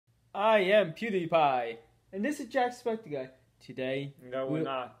I am PewDiePie, and this is Jacksepticeye. Today, No, we're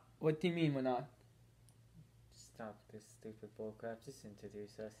not. What do you mean we're not? Stop this stupid bullcrap. Just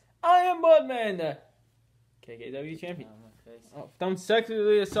introduce us. I am Budman, KKW champion. Okay. Oh, don't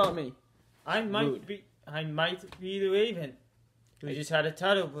sexually assault me. I might be the Raven, who just had a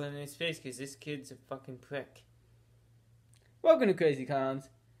title put in his face because this kid's a fucking prick. Welcome to Crazy Clowns.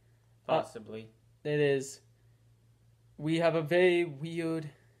 Possibly. It is. We have a very weird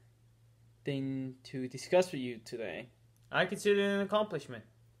thing to discuss with you today. I consider it an accomplishment.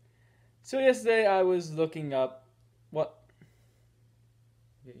 So yesterday I was looking up what...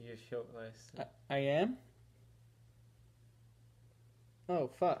 You're shirtless. I am?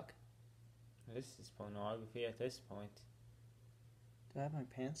 Oh, fuck. This is pornography at this point. Do I have my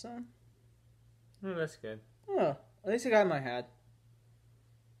pants on? Oh, that's good. Oh, at least I got my hat.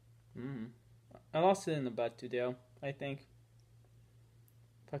 I lost it in the butt today, I think.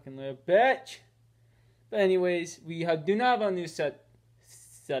 Fucking little bitch. But anyways, we do not have our new set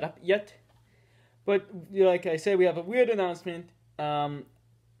up yet. But like I said, we have a weird announcement. I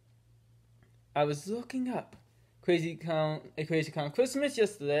was looking up Crazy Clown Christmas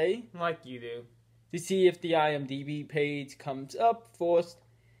yesterday. Like you do. To see if the IMDb page comes up first.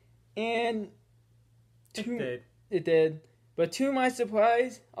 And it did. But to my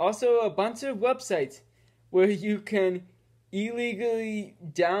surprise, also a bunch of websites where you can illegally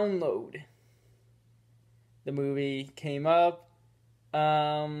download the movie came up.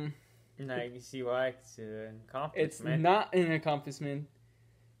 Now you can see why it's an accomplishment. It's not an accomplishment.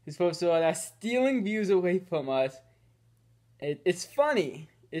 It's supposed to stealing views away from us. It's funny.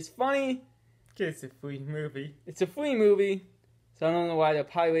 It's funny. It's a free movie. It's a free movie, so I don't know why they're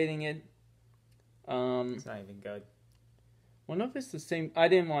pirating it. It's not even good. Wonder if it's the same. I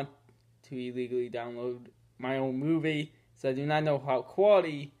didn't want to illegally download my own movie, so I do not know how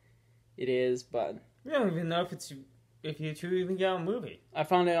quality it is. But we don't even know if you truly even got a movie. I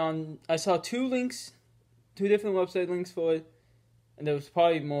found it on. I saw two different website links for it, and there was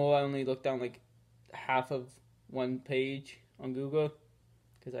probably more. I only looked down like half of one page on Google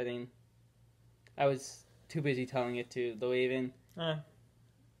because I was too busy telling it to the Raven.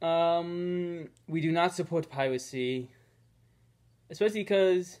 We do not support piracy. Especially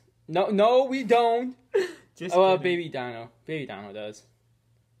because... No, we don't. Just Baby Dino. Baby Dino does.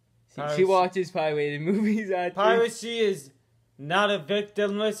 She watches pirated movies. Piracy is not a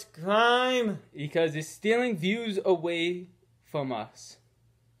victimless crime. Because it's stealing views away from us.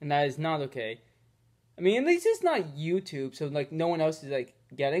 And that is not okay. I mean, at least it's not YouTube, so no one else is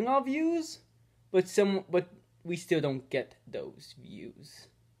getting our views. But we still don't get those views.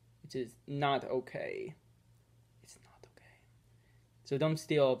 Which is not okay. So don't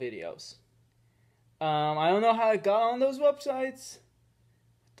steal our videos. I don't know how I got on those websites.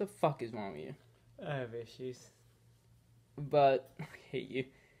 What the fuck is wrong with you? I have issues. But, I hate you.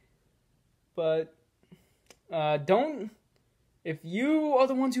 But, don't, if you are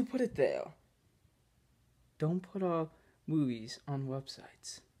the ones who put it there, don't put our movies on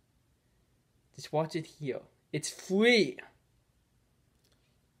websites. Just watch it here. It's free.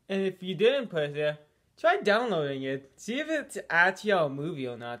 And if you didn't put it there, try downloading it. See if it's actually a movie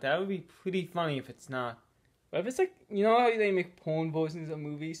or not. That would be pretty funny if it's not. What if it's you know how they make porn versions of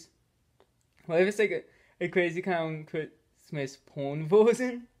movies? What if it's a Crazy Clown Christmas porn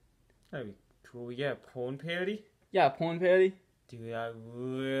version? That'd be cool. Yeah, porn parody? Yeah, porn parody. Dude, I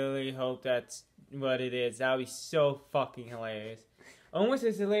really hope that's what it is. That would be so fucking hilarious. Almost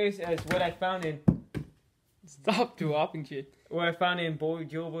as hilarious as what I found in... Stop dropping shit. What I found in Boy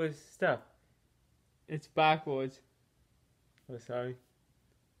Gilbert's stuff. It's backwards. Oh, sorry.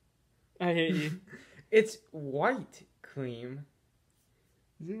 I hate you. It's white cream.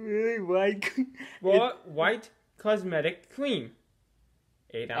 Is it really white cream? White cosmetic cream.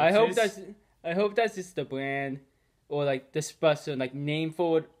 8 ounces. I hope that's just the brand or the special name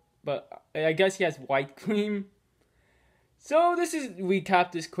for it. But I guess he has white cream. So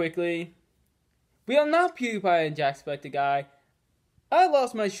recap this quickly. We are not PewDiePie and Jacksepticeye. I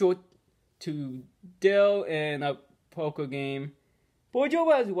lost my shirt to Dill in a poker game. Boy Joe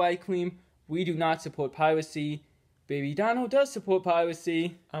has white cream. We do not support piracy. Baby Dino does support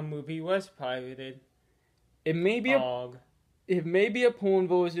piracy. A movie was pirated. It may be a porn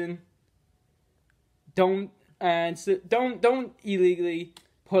version. Don't illegally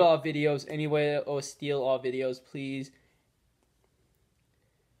put our videos anywhere or steal our videos, please.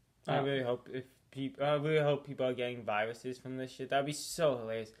 I really hope people are getting viruses from this shit. That'd be so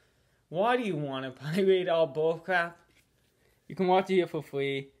hilarious. Why do you want to pirate all bullcrap? You can watch it here for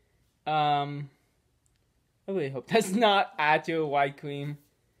free. I really hope that's not actual white cream.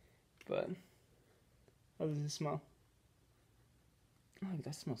 But how does it smell? Oh,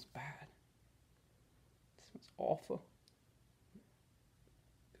 that smells bad. It smells awful.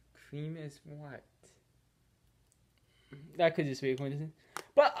 Cream is what? That could just be a coincidence.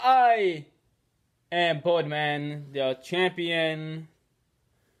 But I am Boardman, the champion.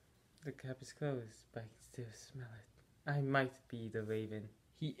 The cap is closed, but I can still smell it. I might be the Raven.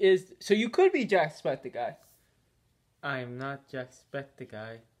 He is. So you could be Jack Spector guy. I am not Jack Spector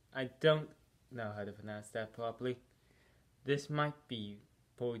guy. I don't know how to pronounce that properly. This might be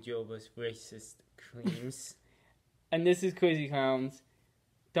Paul Joba's racist claims. And this is Crazy Clowns.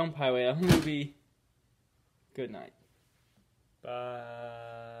 Don't pirate our movie. Good night. Bye.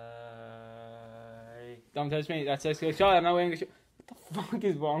 Don't touch me. That's a shot. I'm not wearing a shirt. What the fuck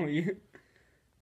is wrong with you?